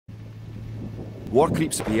War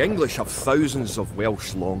creeps of the English have thousands of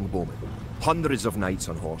Welsh longbowmen, hundreds of knights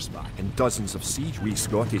on horseback, and dozens of siege. We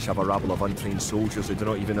Scottish have a rabble of untrained soldiers who do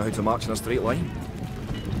not even know how to march in a straight line.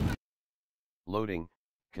 Loading,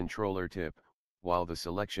 controller tip, while the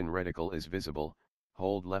selection reticle is visible,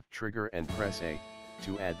 hold left trigger and press A,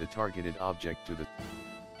 to add the targeted object to the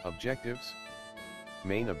objectives.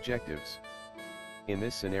 Main objectives. In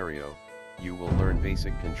this scenario, you will learn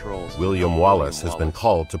basic controls. William Wallace has been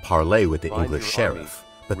called to parley with the English sheriff,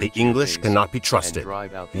 but the English cannot be trusted.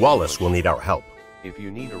 Wallace will need our help. If you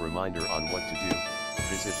need a reminder on what to do,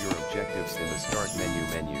 visit your objectives in the Start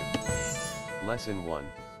menu. Lesson 1,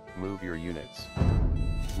 move your units.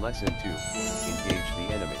 Lesson 2, engage the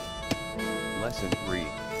enemy. Lesson 3,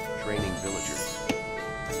 training villagers.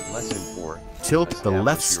 Lesson 4, tilt the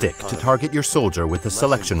left stick to target your soldier with the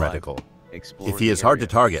selection reticle. If he is hard to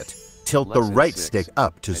target, tilt the right stick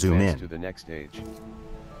up to zoom in. To the next stage.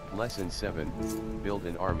 Lesson 7, build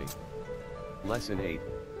an army. Lesson 8,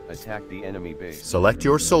 attack the enemy base. Select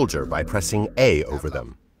your soldier by pressing A over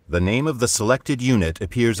them. The name of the selected unit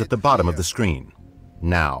appears at the bottom of the screen.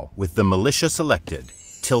 Now, with the militia selected,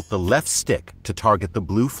 tilt the left stick to target the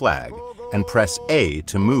blue flag and press A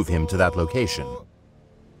to move him to that location.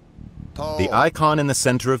 The icon in the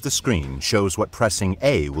center of the screen shows what pressing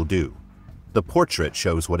A will do. The portrait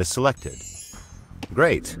shows what is selected.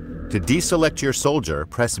 Great! To deselect your soldier,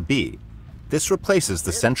 press B. This replaces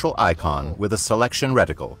the central icon with a selection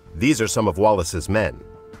reticle. These are some of Wallace's men.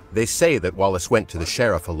 They say that Wallace went to the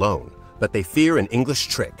sheriff alone, but they fear an English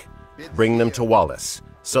trick. Bring them to Wallace.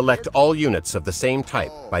 Select all units of the same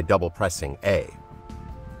type by double pressing A.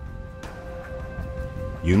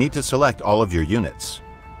 You need to select all of your units.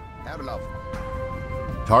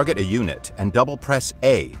 Target a unit and double press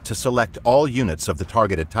A to select all units of the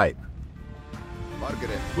targeted type.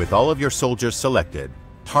 With all of your soldiers selected,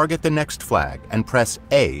 target the next flag and press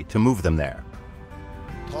A to move them there.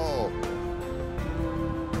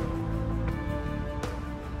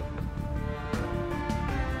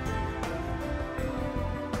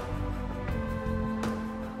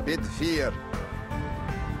 Bid 4.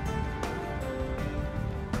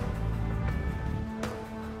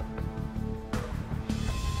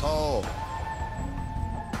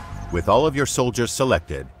 With all of your soldiers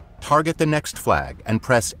selected, target the next flag and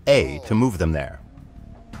press A to move them there.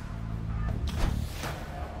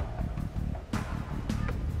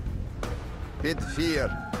 Bid 4.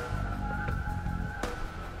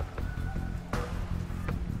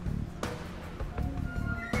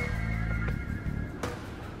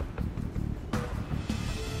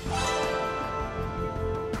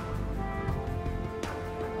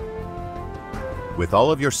 With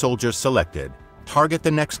all of your soldiers selected, target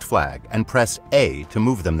the next flag and press A to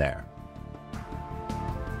move them there.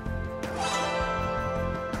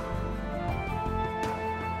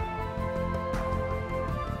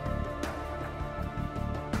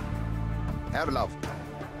 Herlav.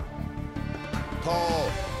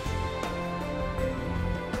 Tall.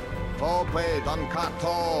 Tall play, done cut,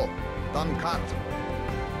 tall. Done cut.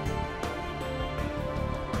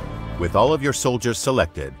 With all of your soldiers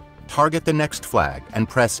selected, target the next flag and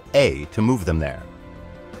press A to move them there.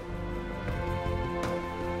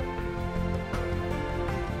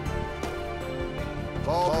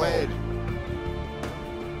 Tall played.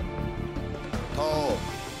 Tall.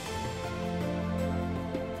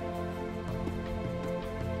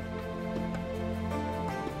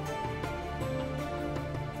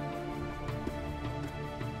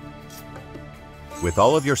 With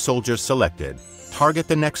all of your soldiers selected, target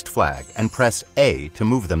the next flag and press A to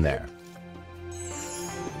move them there.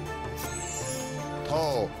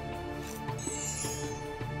 Tall.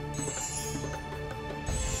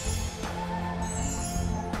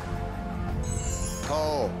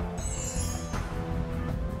 Tall.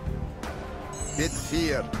 Bid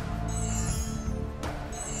 4.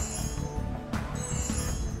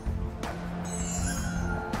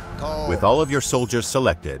 Tall. With all of your soldiers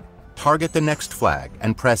selected, target the next flag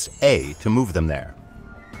and press A to move them there.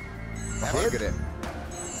 Hit.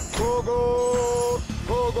 Go, go,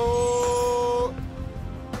 go.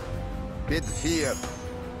 Bid 4.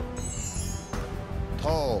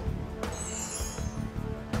 Tall.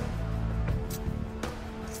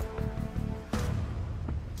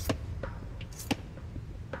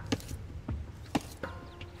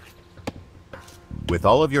 With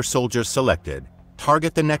all of your soldiers selected,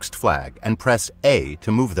 target the next flag and press A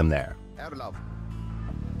to move them there.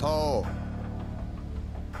 Tall.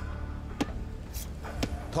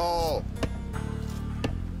 Tall.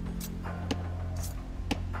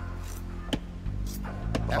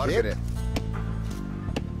 Hit.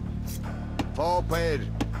 Tall played.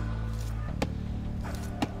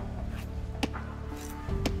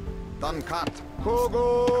 Dunkat.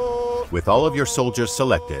 Kogo. With all of your soldiers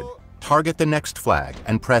selected, target the next flag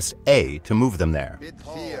and press A to move them there. Bid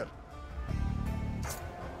fear.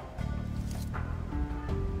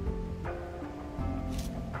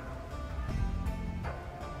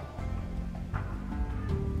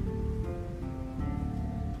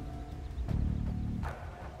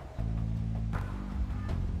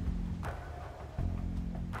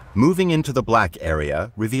 Moving into the black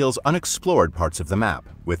area reveals unexplored parts of the map.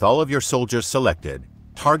 With all of your soldiers selected,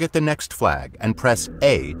 target the next flag and press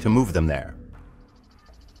A to move them there.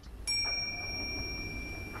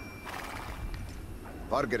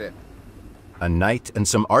 Vargere. A knight and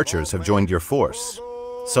some archers have joined your force.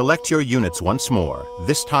 Select your units once more,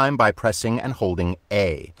 this time by pressing and holding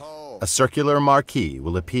A. A circular marquee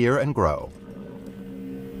will appear and grow.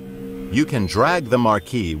 You can drag the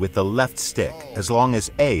marquee with the left stick as long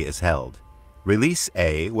as A is held. Release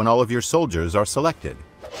A when all of your soldiers are selected.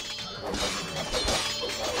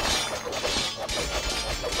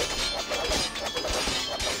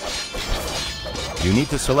 You need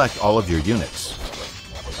to select all of your units.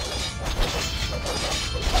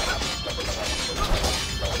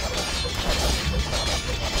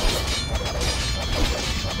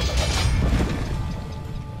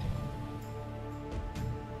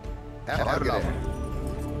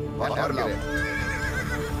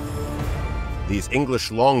 These English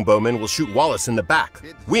longbowmen will shoot Wallace in the back.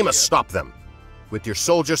 We must stop them. With your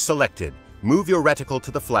soldiers selected, move your reticle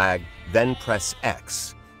to the flag, then press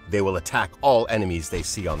X. They will attack all enemies they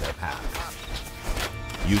see on their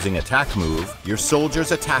path. Using attack move, your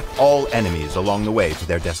soldiers attack all enemies along the way to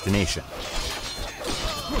their destination.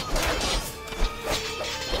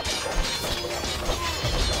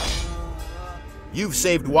 You've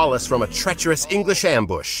saved Wallace from a treacherous English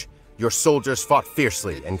ambush. Your soldiers fought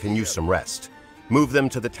fiercely and can use some rest. Move them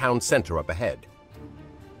to the town center up ahead.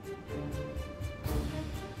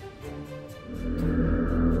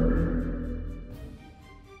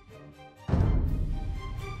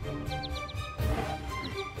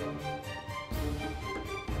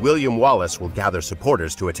 William Wallace will gather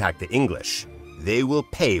supporters to attack the English. They will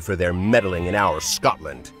pay for their meddling in our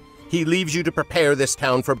Scotland. He leaves you to prepare this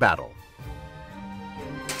town for battle.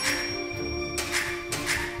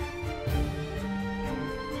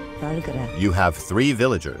 You have 3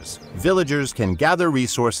 villagers. Villagers can gather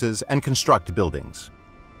resources and construct buildings.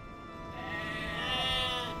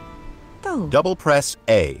 Double press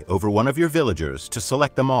A over one of your villagers to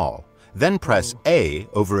select them all. Then press A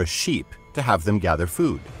over a sheep to have them gather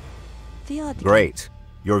food. Great.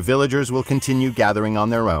 Your villagers will continue gathering on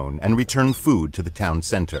their own and return food to the town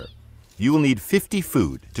center. You will need 50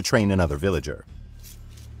 food to train another villager.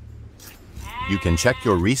 You can check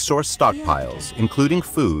your resource stockpiles, including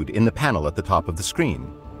food, in the panel at the top of the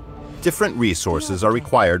screen. Different resources are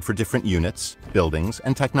required for different units, buildings,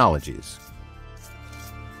 and technologies.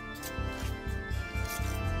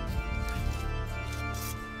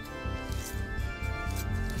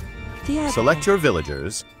 Select your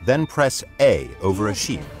villagers, then press A over a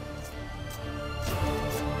sheep.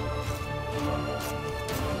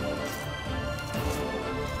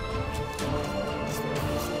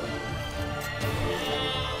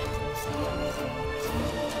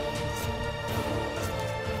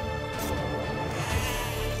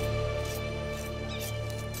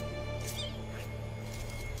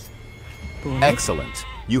 Excellent.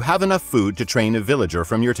 You have enough food to train a villager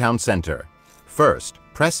from your town center. First,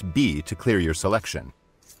 press B to clear your selection.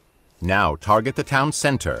 Now target the town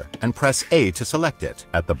center and press A to select it.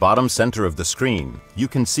 At the bottom center of the screen, you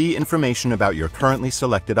can see information about your currently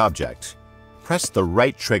selected object. Press the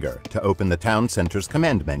right trigger to open the town center's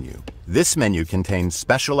command menu. This menu contains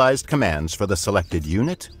specialized commands for the selected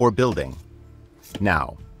unit or building.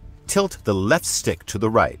 Now, tilt the left stick to the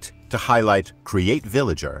right to highlight Create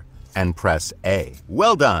Villager and press A.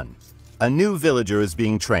 Well done! A new villager is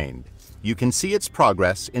being trained. You can see its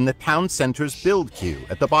progress in the town center's build queue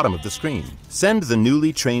at the bottom of the screen. Send the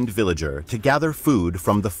newly trained villager to gather food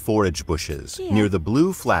from the forage bushes near the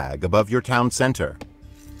blue flag above your town center.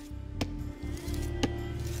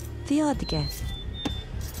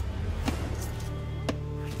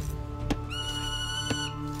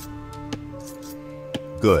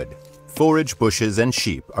 Good. Forage bushes and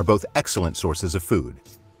sheep are both excellent sources of food.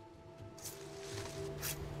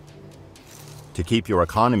 To keep your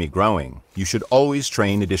economy growing, you should always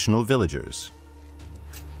train additional villagers.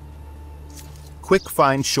 Quick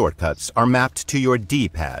find shortcuts are mapped to your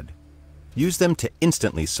D-pad. Use them to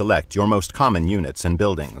instantly select your most common units and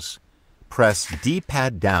buildings. Press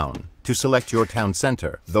D-pad down to select your town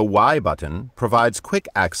center. The Y button provides quick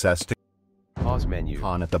access to pause menu.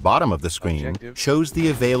 Icon at the bottom of the screen Objective. shows the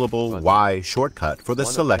available Button. Y shortcut for the 1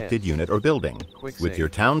 of selected 10. unit or building. Quick With save. your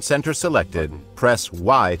town center selected, Button. press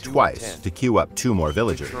Y 2 of twice 10. to queue up 2 more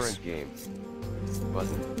villagers. Current game.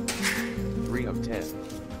 Button. 3 of 10.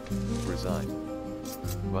 Resign.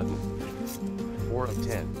 Button. 4 of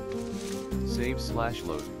 10.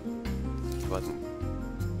 Save/load. Button.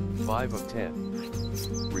 5 of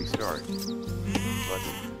 10. Restart.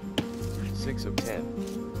 Button. 6 of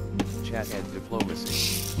 10. Chat and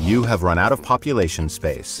diplomacy. You have run out of population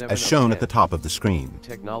space, 7 as of shown 10. at the top of the screen.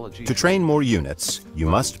 Technology. To train more units, you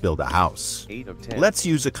must build a house. 8 of 10. Let's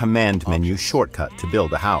use a command menu shortcut to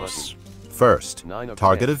build a house. First, 9 of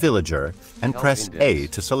target 10. a villager and Health press index. A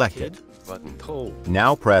to select it. Button.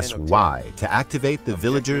 Now press 10 of 10. Y to activate the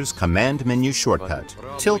villager's command menu shortcut.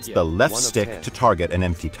 Button. Tilt the left 1 of stick 10. to target an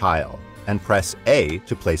empty tile, and press A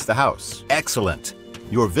to place the house. Excellent!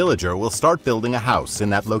 Your villager will start building a house in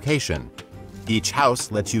that location. Each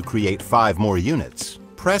house lets you create 5 more units.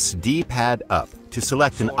 Press D-pad up to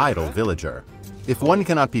select an idle villager. If one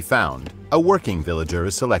cannot be found, a working villager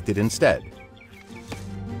is selected instead.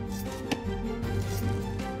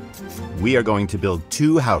 We are going to build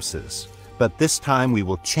 2 houses, but this time we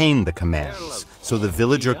will chain the commands, so the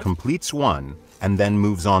villager completes one and then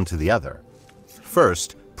moves on to the other.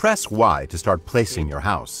 First, press Y to start placing your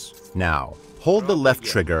house. Now, hold the left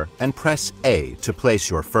trigger and press A to place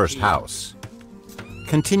your first house.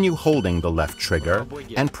 Continue holding the left trigger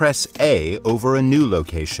and press A over a new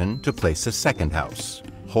location to place a second house.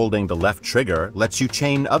 Holding the left trigger lets you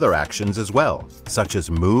chain other actions as well, such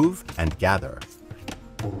as move and gather.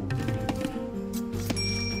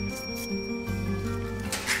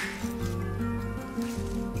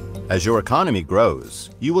 As your economy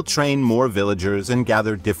grows, you will train more villagers and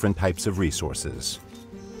gather different types of resources.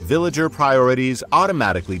 Villager priorities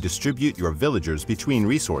automatically distribute your villagers between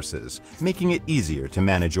resources, making it easier to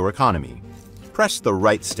manage your economy. Press the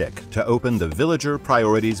right stick to open the Villager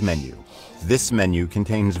Priorities menu. This menu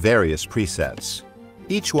contains various presets.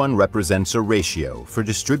 Each one represents a ratio for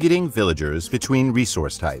distributing villagers between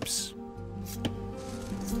resource types.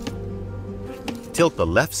 Tilt the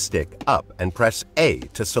left stick up and press A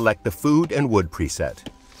to select the Food and Wood preset.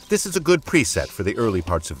 This is a good preset for the early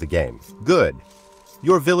parts of the game. Good.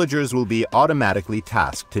 Your villagers will be automatically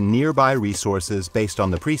tasked to nearby resources based on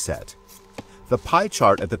the preset. The pie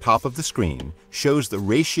chart at the top of the screen shows the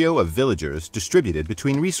ratio of villagers distributed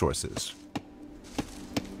between resources.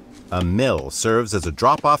 A mill serves as a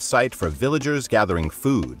drop-off site for villagers gathering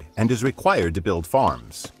food and is required to build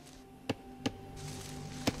farms.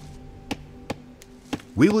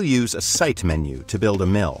 We will use a site menu to build a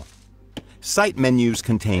mill. Site menus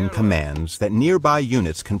contain commands that nearby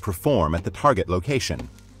units can perform at the target location.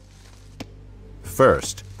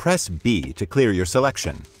 First, press B to clear your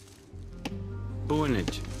selection.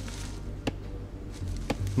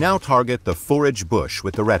 Now target the forage bush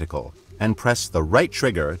with the reticle and press the right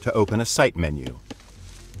trigger to open a site menu.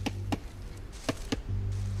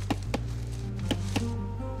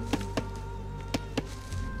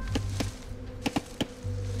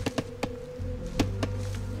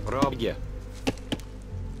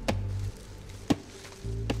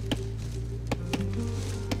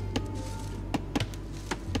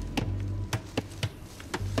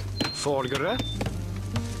 Forgere.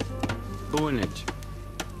 Bonage.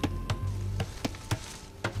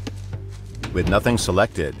 With nothing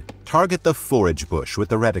selected, target the forage bush with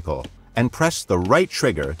the reticle and press the right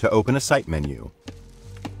trigger to open a site menu.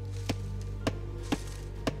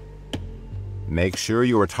 Make sure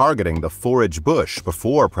you are targeting the forage bush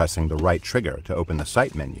before pressing the right trigger to open the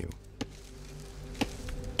site menu.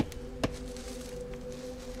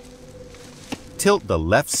 Tilt the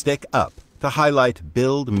left stick up to highlight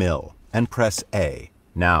Build Mill and press A.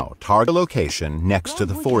 Now target a location next to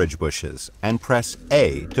the forage bushes and press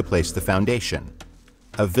A to place the foundation.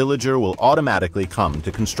 A villager will automatically come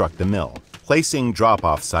to construct the mill. Placing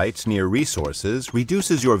drop-off sites near resources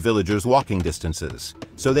reduces your villagers' walking distances,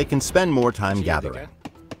 so they can spend more time gathering.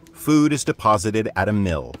 Food is deposited at a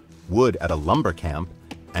mill, wood at a lumber camp,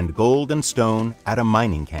 and gold and stone at a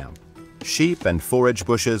mining camp. Sheep and forage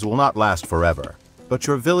bushes will not last forever, but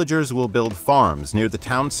your villagers will build farms near the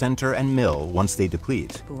town center and mill once they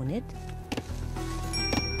deplete.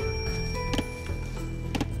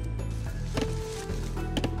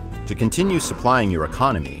 To continue supplying your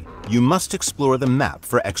economy, you must explore the map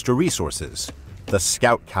for extra resources. The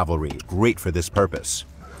Scout Cavalry, great for this purpose.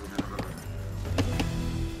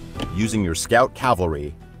 Using your Scout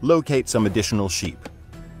Cavalry, locate some additional sheep.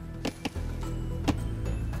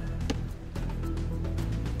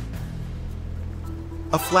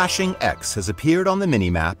 A flashing X has appeared on the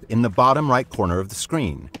minimap in the bottom right corner of the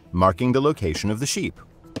screen, marking the location of the sheep.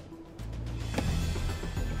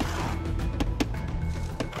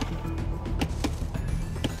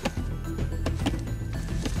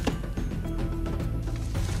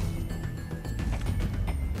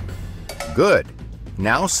 Good.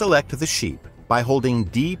 Now select the sheep by holding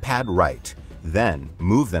D-pad right, then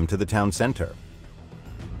move them to the town center.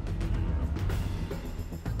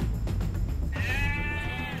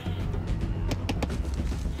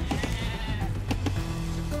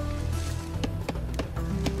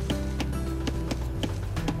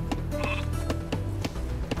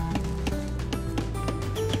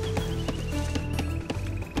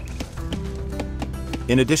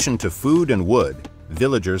 In addition to food and wood,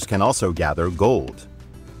 villagers can also gather gold.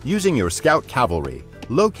 Using your scout cavalry,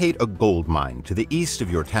 locate a gold mine to the east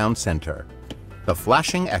of your town center. The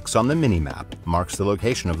flashing X on the minimap marks the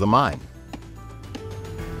location of the mine.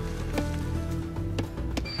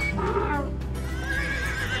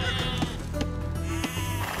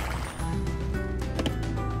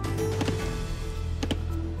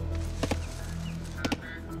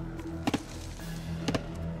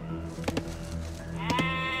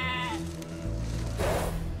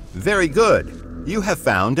 Very good! You have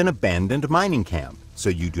found an abandoned mining camp, so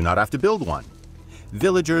you do not have to build one.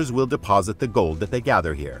 Villagers will deposit the gold that they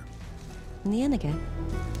gather here. Nianage.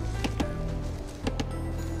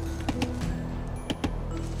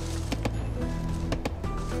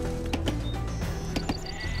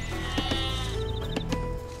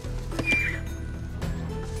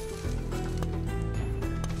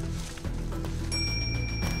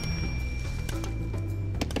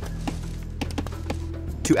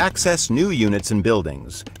 To access new units and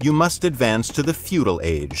buildings, you must advance to the Feudal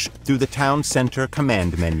Age through the Town Center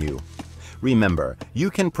command menu. Remember, you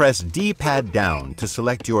can press D-pad down to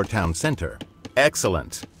select your town center.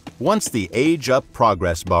 Excellent! Once the Age Up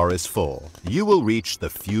progress bar is full, you will reach the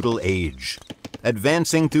Feudal Age.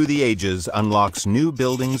 Advancing through the ages unlocks new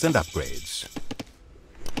buildings and upgrades.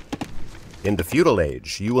 In the Feudal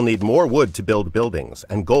Age, you will need more wood to build buildings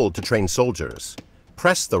and gold to train soldiers.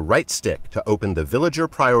 Press the right stick to open the Villager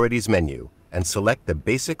Priorities menu and select the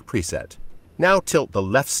basic preset. Now tilt the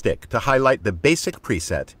left stick to highlight the basic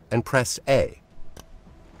preset and press A.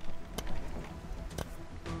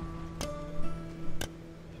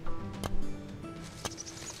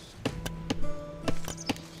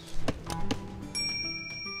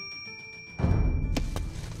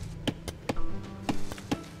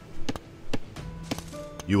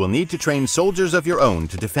 You will need to train soldiers of your own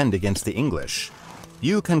to defend against the English.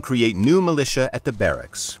 You can create new militia at the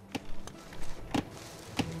barracks.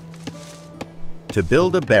 To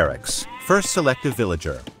build a barracks, first select a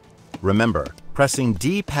villager. Remember, pressing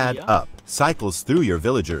D-pad up cycles through your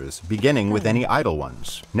villagers, beginning with any idle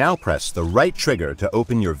ones. Now press the right trigger to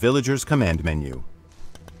open your villager's command menu.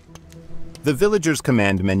 The villager's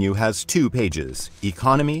command menu has two pages,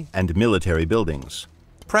 Economy and Military Buildings.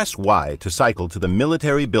 Press Y to cycle to the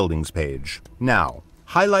Military Buildings page. Now,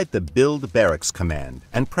 highlight the Build Barracks command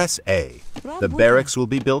and press A. The barracks will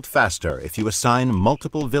be built faster if you assign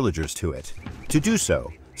multiple villagers to it. To do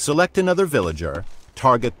so, select another villager,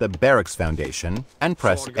 target the barracks foundation, and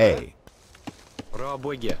press A.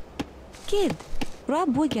 Kid,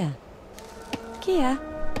 Rabuga. Kia,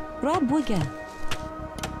 Rabuga.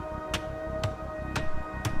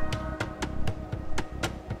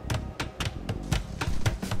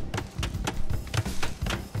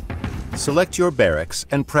 Select your barracks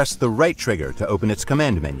and press the right trigger to open its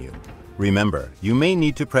command menu. Remember, you may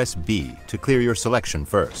need to press B to clear your selection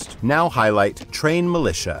first. Now highlight Train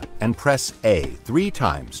Militia and press A 3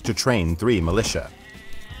 times to train 3 militia.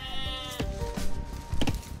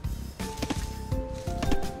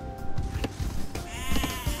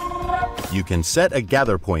 You can set a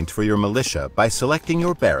gather point for your militia by selecting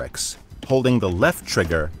your barracks, holding the left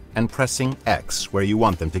trigger and pressing X where you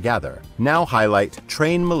want them to gather. Now highlight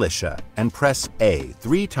Train Militia and press A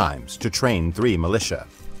 3 times to train 3 militia.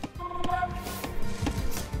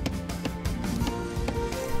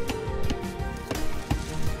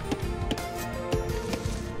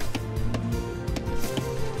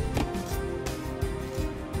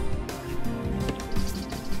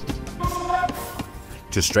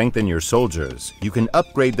 To strengthen your soldiers, you can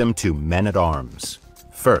upgrade them to men-at-arms.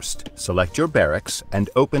 First, select your barracks and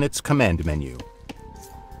open its command menu.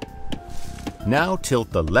 Now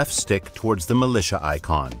tilt the left stick towards the militia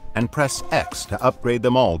icon and press X to upgrade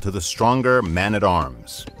them all to the stronger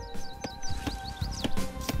man-at-arms.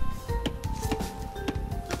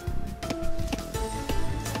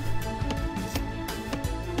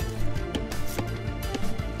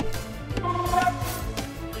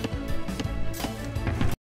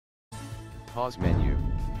 Pause menu.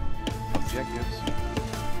 Objectives.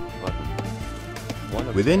 Button. 1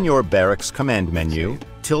 of Within 10. your barracks command menu,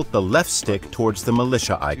 tilt the left stick towards the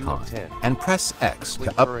militia icon 10. and press X Click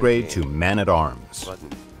to current upgrade to game. man-at-arms. Button.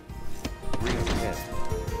 3 of 10.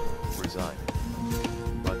 Resign.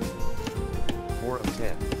 Button. 4 of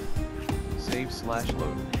 10.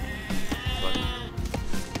 Save/load. Button.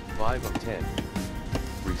 5 of 10.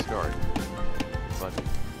 Restart. Button.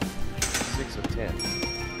 6 of 10.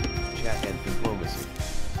 Chat and diplomacy.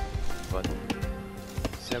 Button.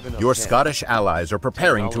 7 of Your 10. Scottish allies are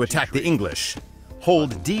preparing to Technology attack the tree. English.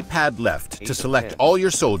 Hold D-pad left 8 to of select 10. all your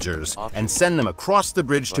soldiers Options. and send them across the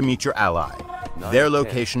bridge to Button. meet your ally. 9 Their of 10.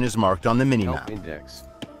 location is marked on the Help minimap. index.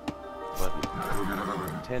 Button.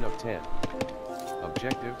 10 of 10.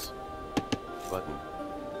 Objectives. Button.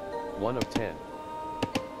 1 of 10.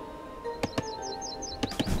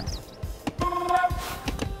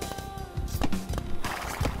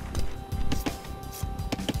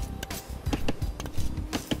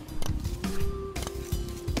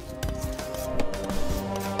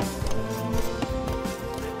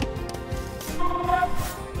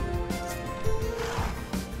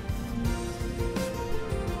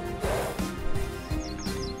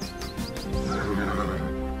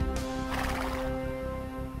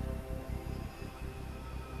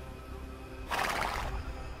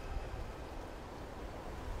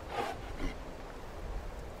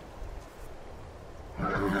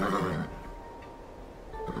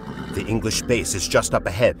 The English base is just up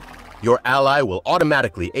ahead. Your ally will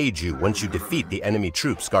automatically aid you once you defeat the enemy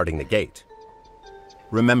troops guarding the gate.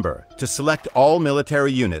 Remember, to select all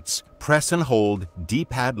military units, press and hold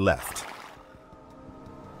D-pad left.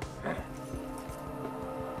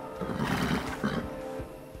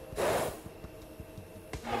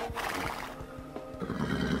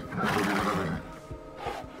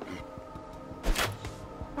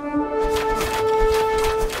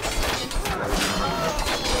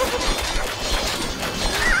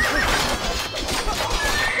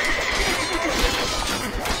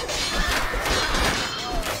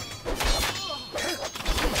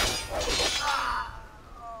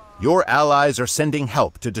 Your allies are sending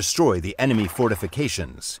help to destroy the enemy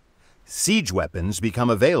fortifications. Siege weapons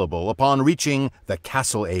become available upon reaching the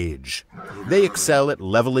Castle Age. They excel at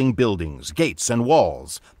leveling buildings, gates, and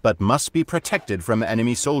walls, but must be protected from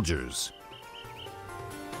enemy soldiers.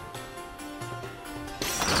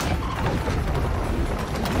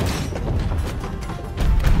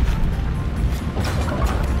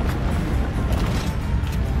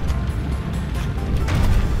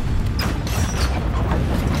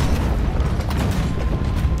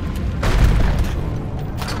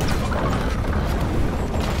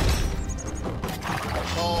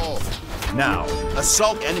 Now,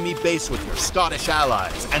 assault enemy base with your Scottish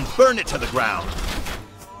allies and burn it to the ground.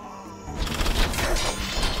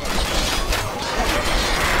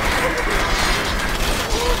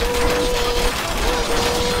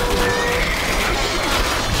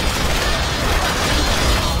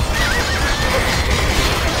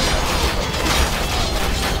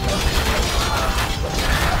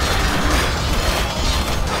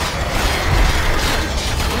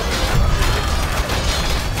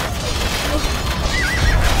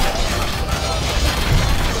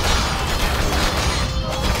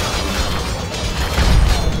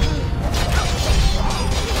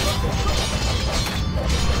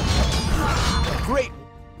 Great!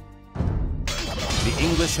 The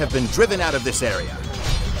English have been driven out of this area.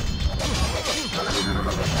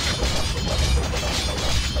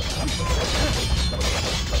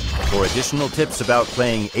 For additional tips about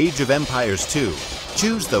playing Age of Empires 2,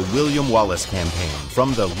 choose the William Wallace campaign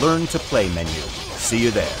from the Learn to Play menu. See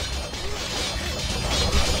you there.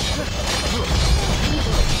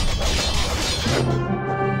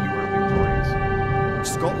 You are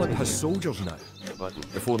victorious. Scotland has soldiers now, Button.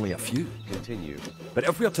 if only a few. Continue. But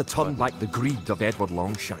if we're to turn back the greed of Edward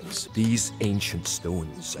Longshanks, these ancient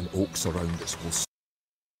stones and oaks around us will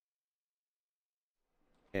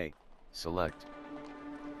A. Select.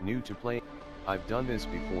 New to play. I've done this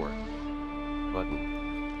before. Button.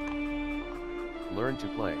 Learn to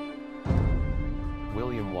play.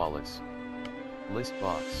 William Wallace. List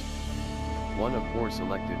box. 1 of 4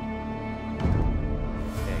 selected.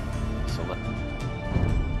 A. Select.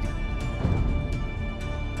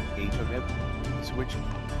 Age of M. Switch.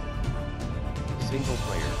 Single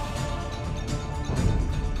player.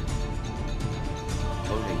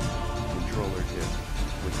 Loading. Controller tip.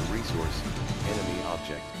 With the resource, enemy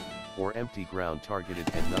object, or empty ground targeted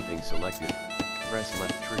and nothing selected, press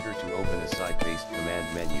left trigger to open a site-based command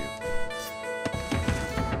menu.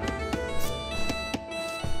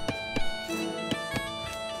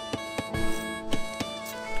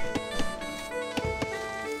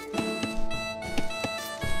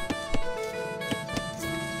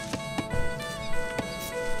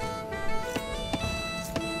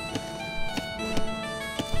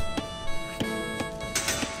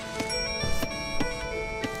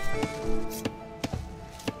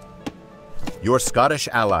 Your Scottish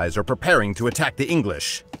allies are preparing to attack the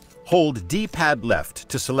English. Hold D-pad left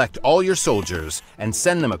to select all your soldiers and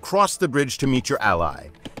send them across the bridge to meet your ally.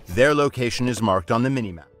 Their location is marked on the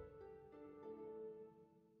minimap.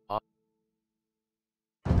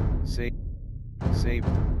 Save.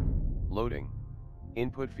 Loading.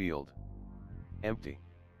 Input field. Empty.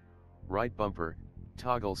 Right bumper,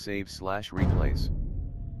 toggle save/replace.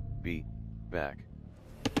 B. Back.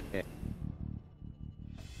 A.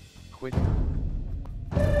 Quit.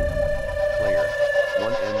 Player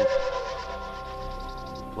 1M.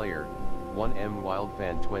 Player 1M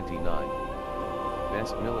Wildfan 29.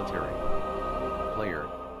 Best military. Player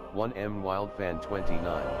 1M Wildfan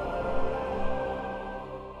 29.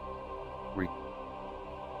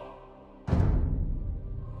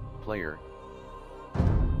 Player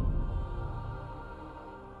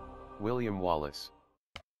William Wallace.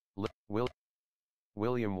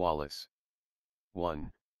 William Wallace.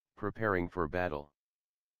 1. Preparing for battle.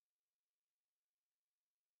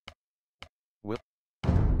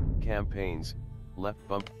 Campaigns, left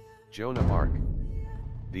bump, Joan of Arc.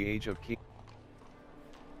 The Age of King.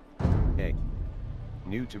 A.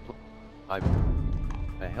 New to play. A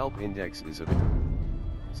help index is a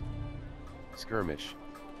skirmish.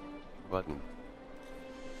 Button.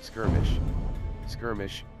 Skirmish.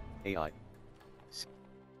 Skirmish, AI.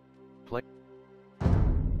 Play.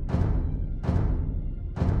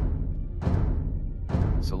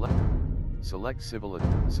 Select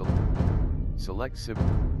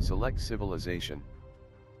civilization.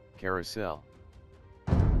 Carousel.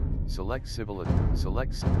 Select civilization.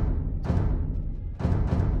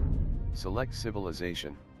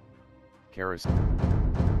 Carousel.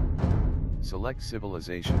 Select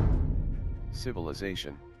civilization.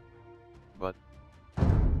 But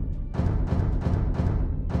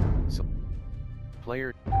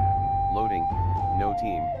player loading, no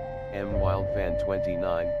team, M Wildfan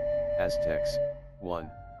 29, Aztecs, 1,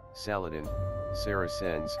 Saladin,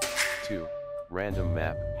 Saracens, 2, random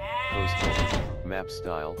map, coastal, map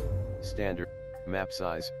style, standard, map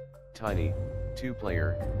size, tiny, 2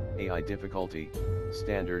 player, AI difficulty,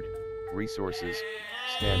 standard, resources,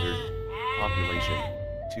 standard, population,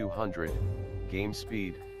 200, game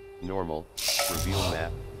speed, normal, reveal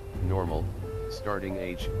map, normal, starting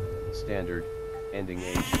age, standard, ending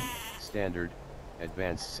age, standard,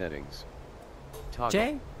 advanced settings.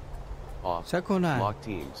 Toggle. Off. Lock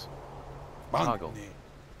teams. Toggle.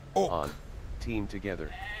 On. Team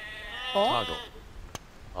together. Toggle.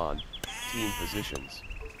 On. Team positions.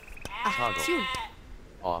 Toggle.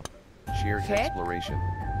 Off. Shared exploration.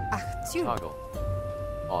 Toggle.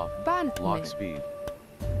 Off. Lock speed.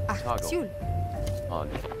 Toggle. On.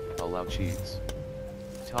 Allow cheats.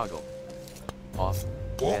 Toggle. Off.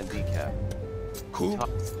 Handicap.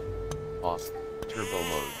 Off. Turbo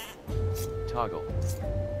mode. Toggle.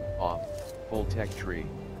 Off. Full tech tree.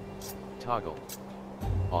 Toggle.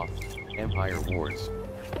 Off. Empire Wars.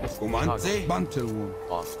 Toggle.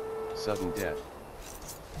 Off. Sudden death.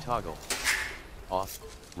 Toggle. Off.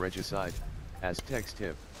 Regicide. Aztecs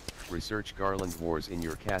tip. Research Garland Wars in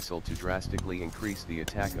your castle to drastically increase the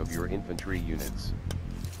attack of your infantry units.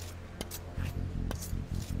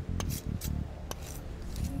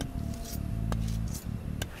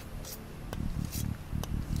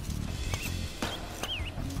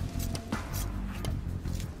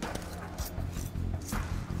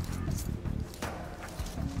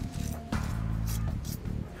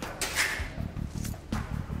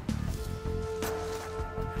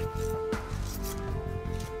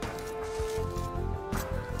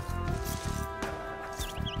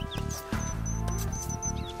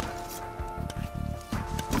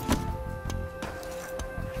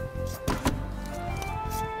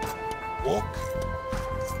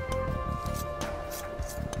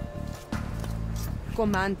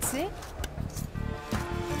 Komance?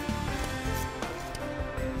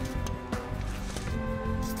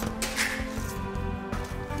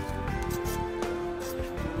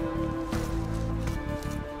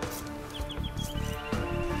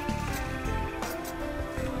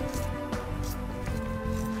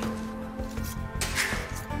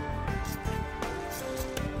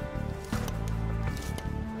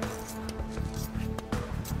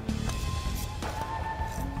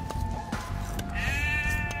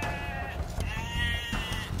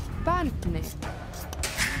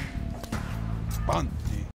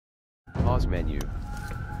 Pause menu.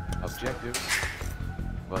 Objectives.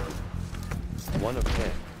 Button. 1 of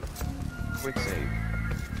 10. Quick save.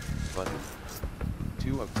 Button.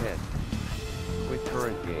 2 of 10. Quick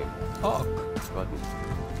current game. Button.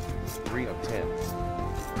 3 of 10.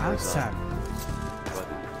 Outside.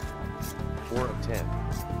 Button. 4 of 10.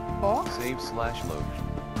 Och. Save/load.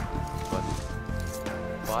 Button.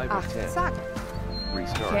 5 of 10. Zack.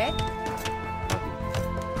 Restart. Okej. Button.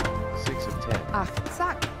 6 of 10.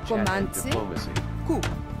 Zack. Chat and Komandsy. diplomacy. Q.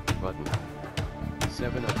 Button.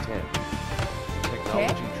 7 of 10.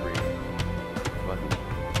 Technology tree. Button.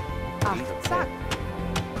 8 of 10. Zack.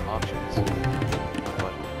 Options.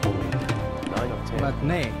 Button. 9 of 10. But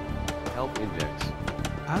nay. Help index.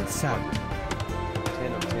 Outside.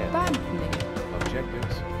 10 of 10. Bandny.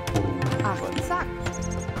 Objectives. Zack.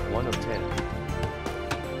 1 of 10.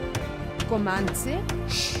 Komandsy.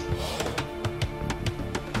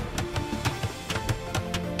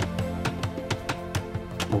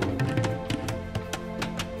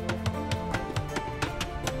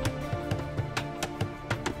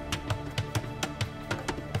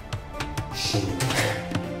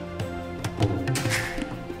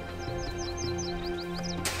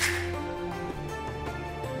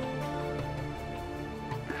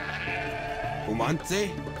 Umantse,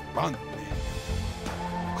 Bantne.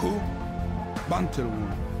 Ku,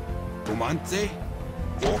 Bantelun. Umantse,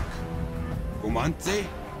 Ok. Umantse,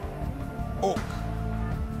 Ok.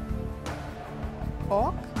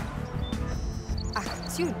 Och.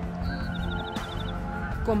 Aktion.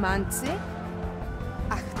 Komandsy.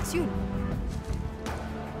 Aktion.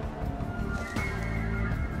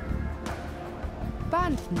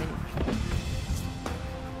 Bandny.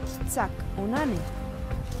 Zack. Onani.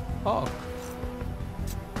 Ok.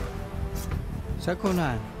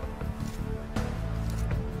 Sakunan.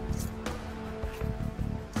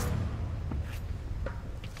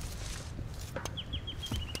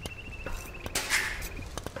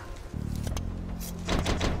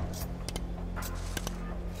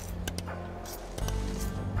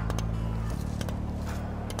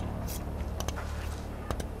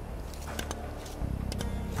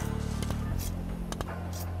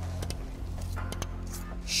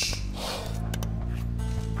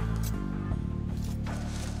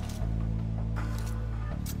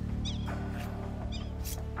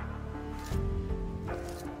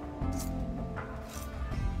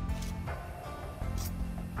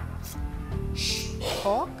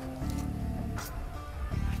 Och.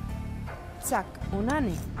 Zack.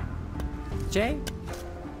 Onani. J.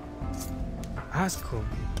 Asco.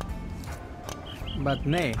 But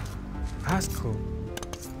nay. Asco.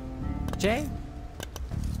 J.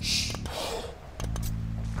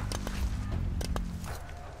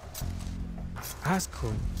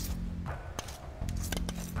 Asco.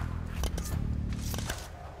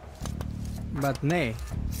 But nay.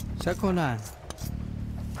 Sakunan.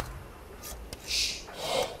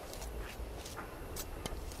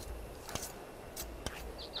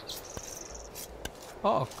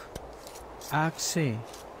 Ok. Axe.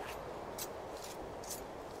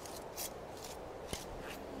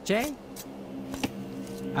 J.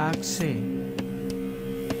 Axe.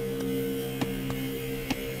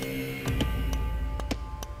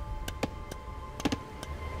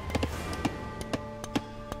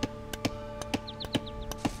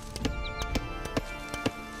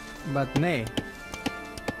 But nay.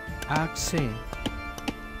 Axe.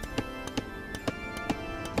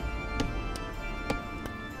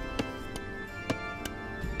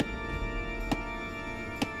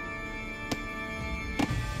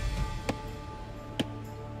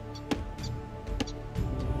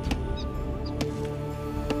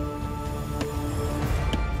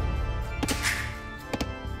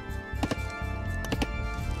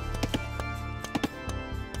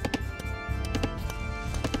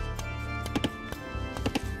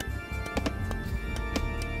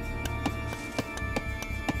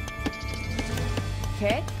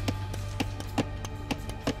 Kek.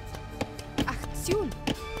 Aktion.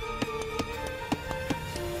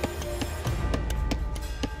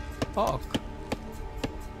 Ok.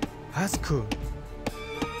 Asco.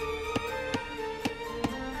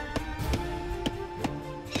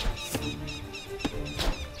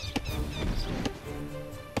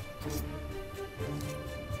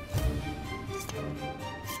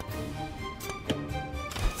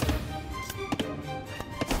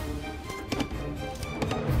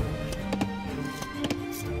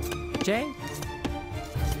 J.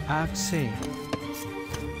 Axe.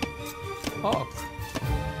 Ok.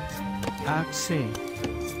 Axe.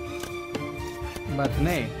 But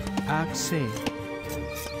nay. Axe.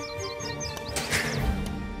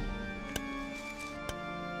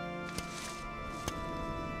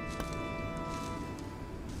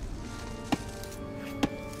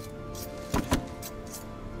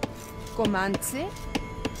 Komandsy.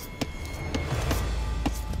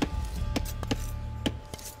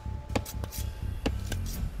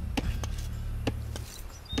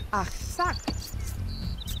 Zack.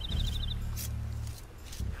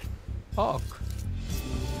 Ok.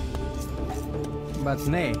 But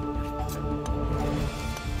nay.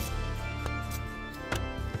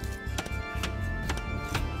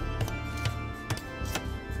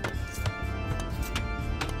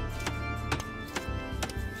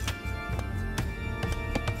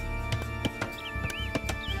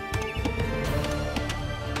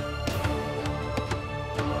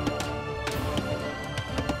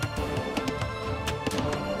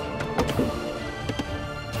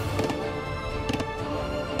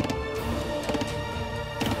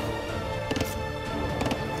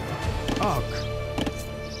 Ok.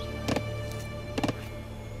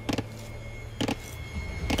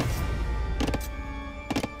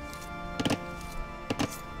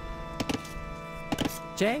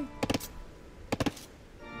 J.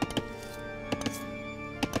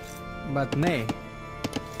 But nay.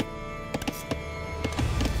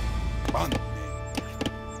 Bande.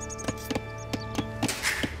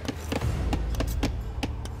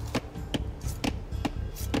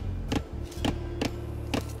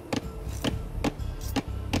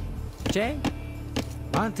 J.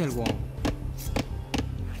 Until one.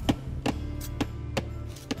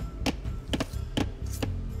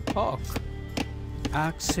 Ok.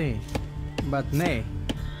 Axe. But nay.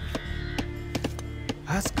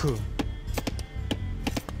 Asku.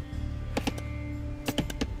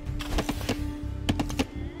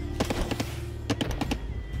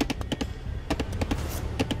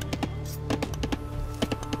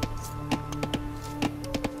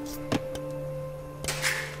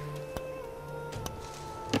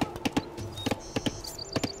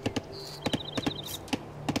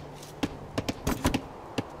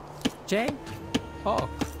 J. Ok.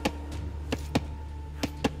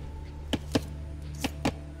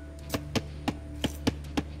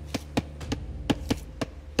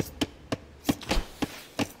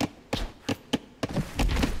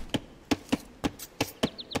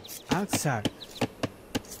 Outside.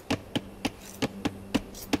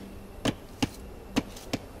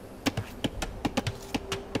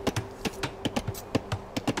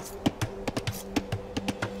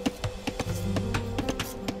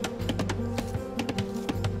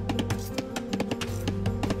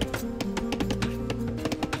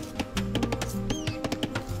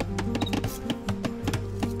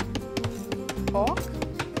 Ok.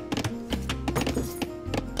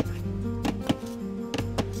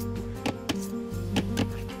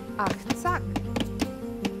 Ach, zack.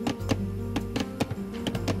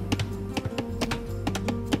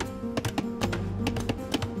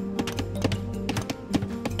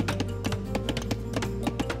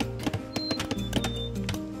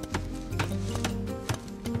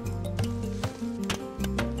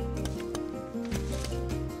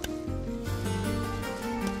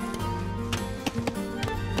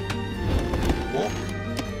 Ok.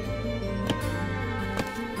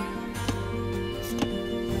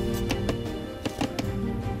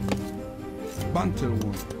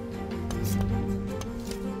 Bantelwood.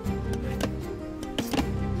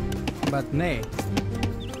 But nay.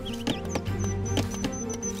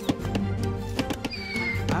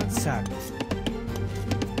 Outside.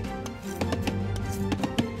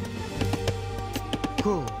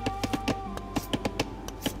 Cool.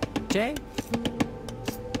 J.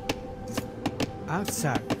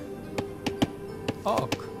 Outside.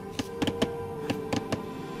 Ok.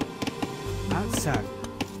 Outside.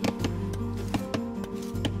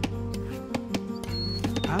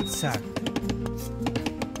 Outside.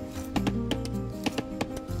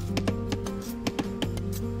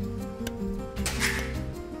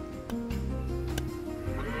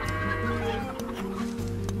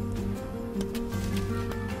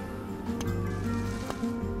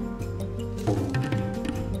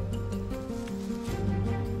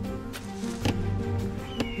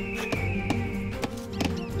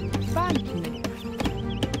 Bande.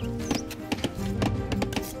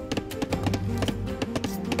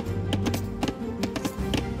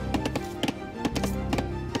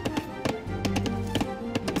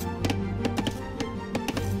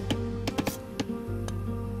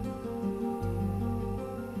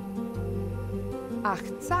 Ach,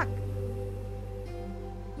 zack.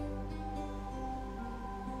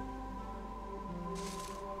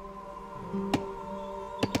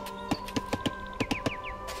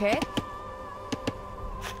 Okay.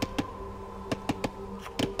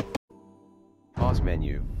 Pause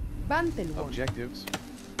menu. Bantelwood. Objectives.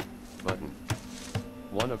 Button.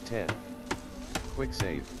 1 of 10. Quick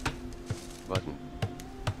save. Button.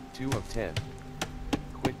 2 of 10.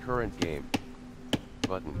 Quit current game.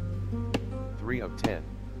 Button. 3 of 10.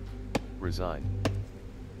 Resign.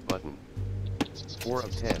 Button. 4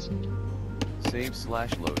 of 10.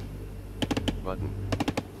 Save/load. Button.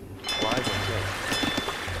 5 of 10.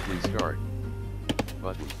 Please start.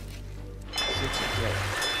 Button. 6 of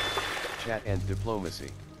 10. Chat and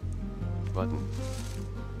diplomacy. Button.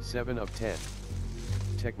 7 of 10.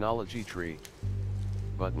 Technology tree.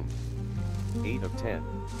 Button. 8 of 10.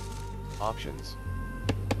 Options.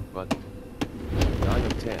 Button. 9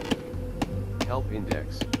 of 10. Help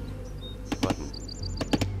index. Button.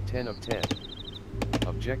 10 of 10.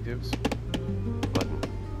 Objectives. Button.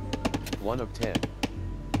 1 of 10.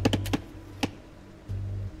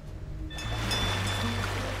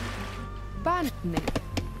 Banne.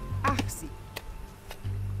 Axi.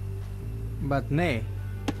 Batne.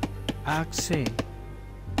 Axe.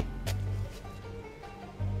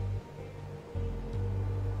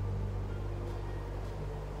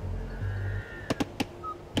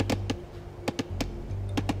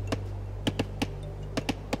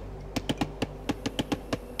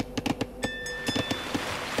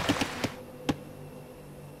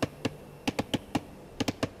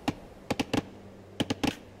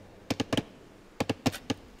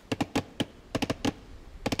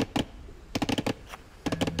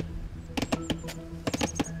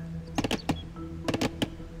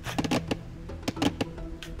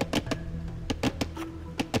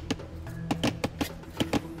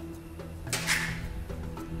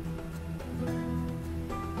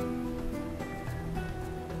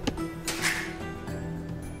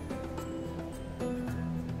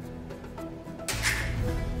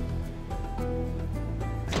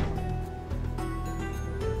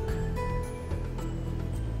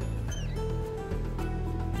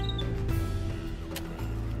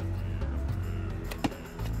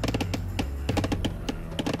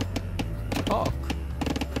 Hawk.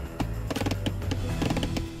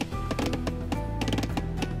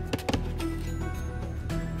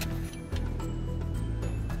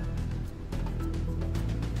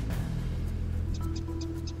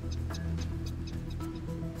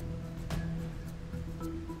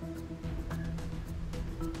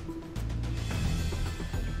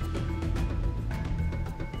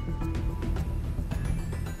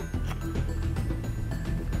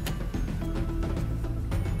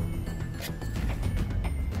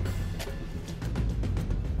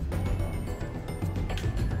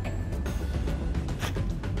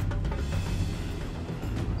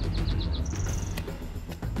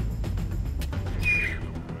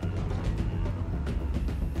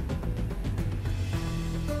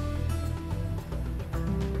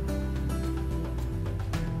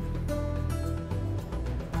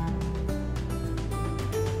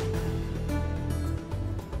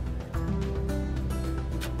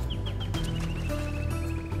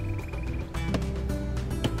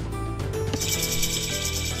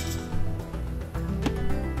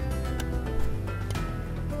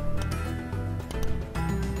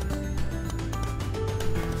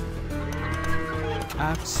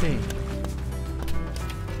 Axe.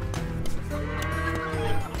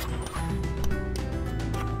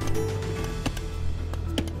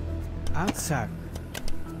 Outsack.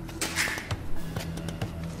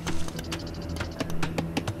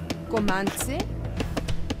 Comance.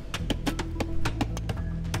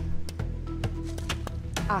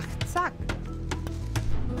 Achtsack.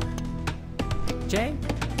 J.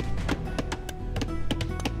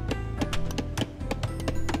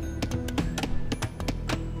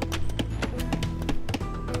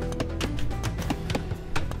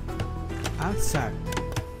 Outsack.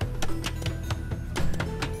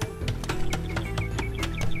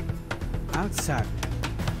 Outsack.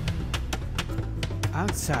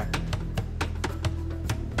 Outsack.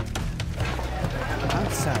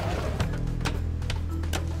 Outsack.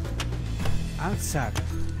 Outsack.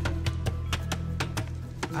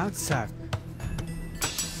 Outsack.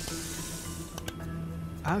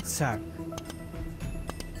 Outsack.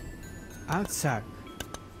 Outsack.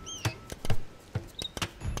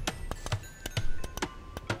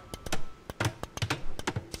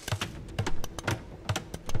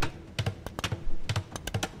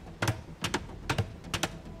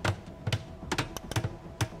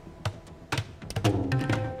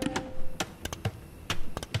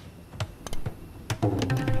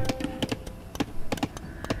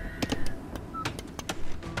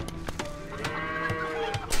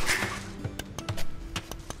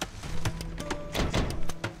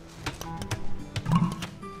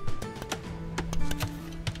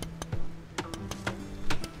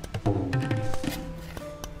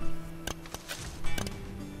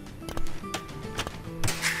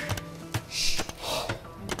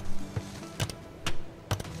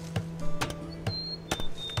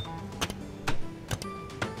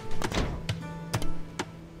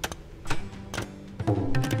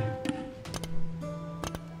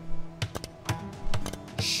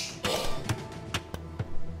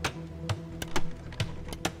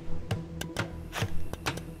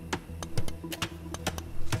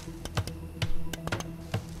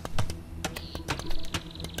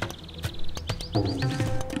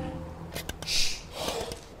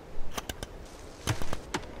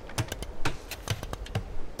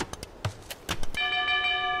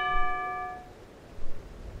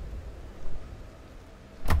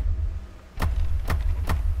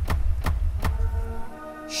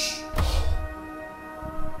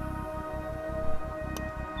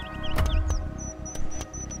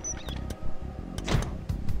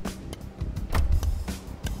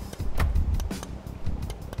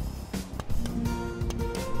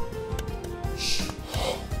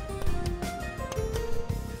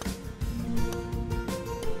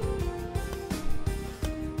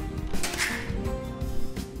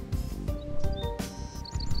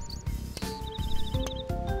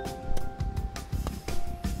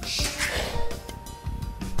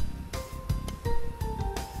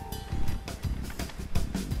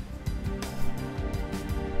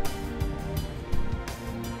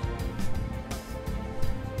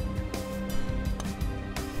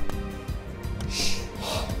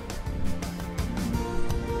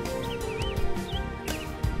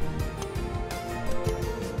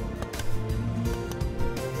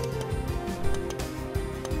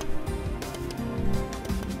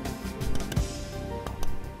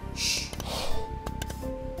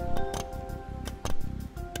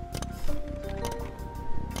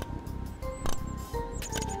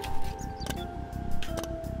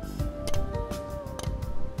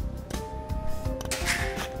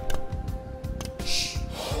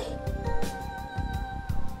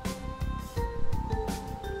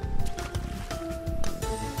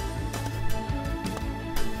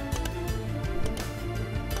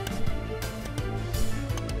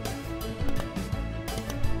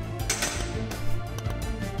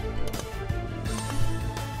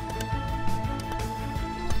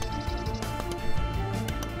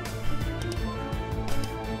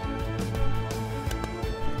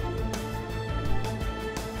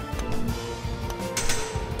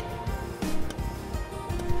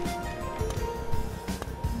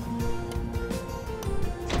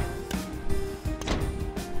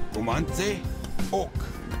 Comance, ok.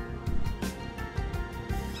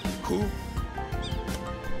 Ku.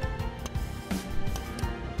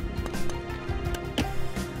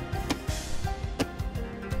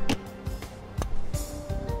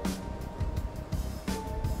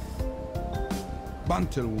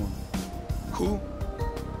 Bantel one. Ku.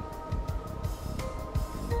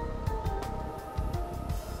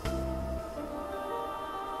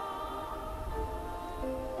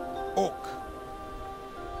 Ok.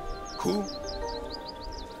 Ku.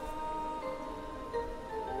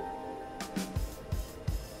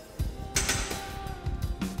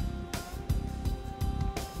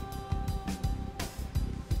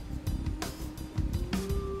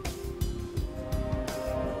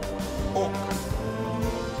 Ok.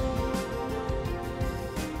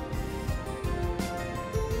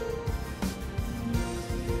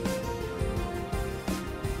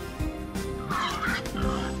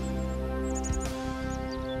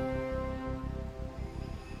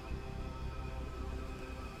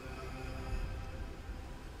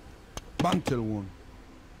 Bantel one.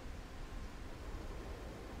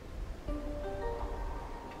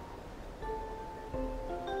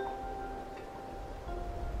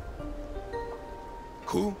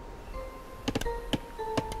 Ku.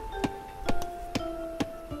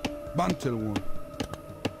 Bantel one.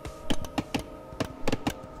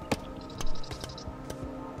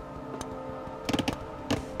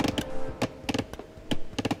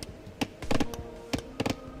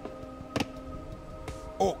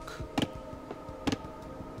 Ok.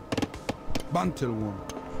 Bantel one.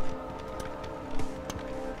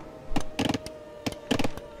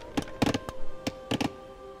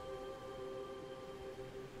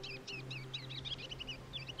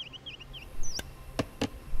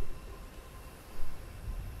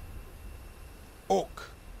 Ok.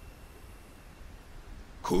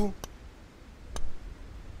 Ku.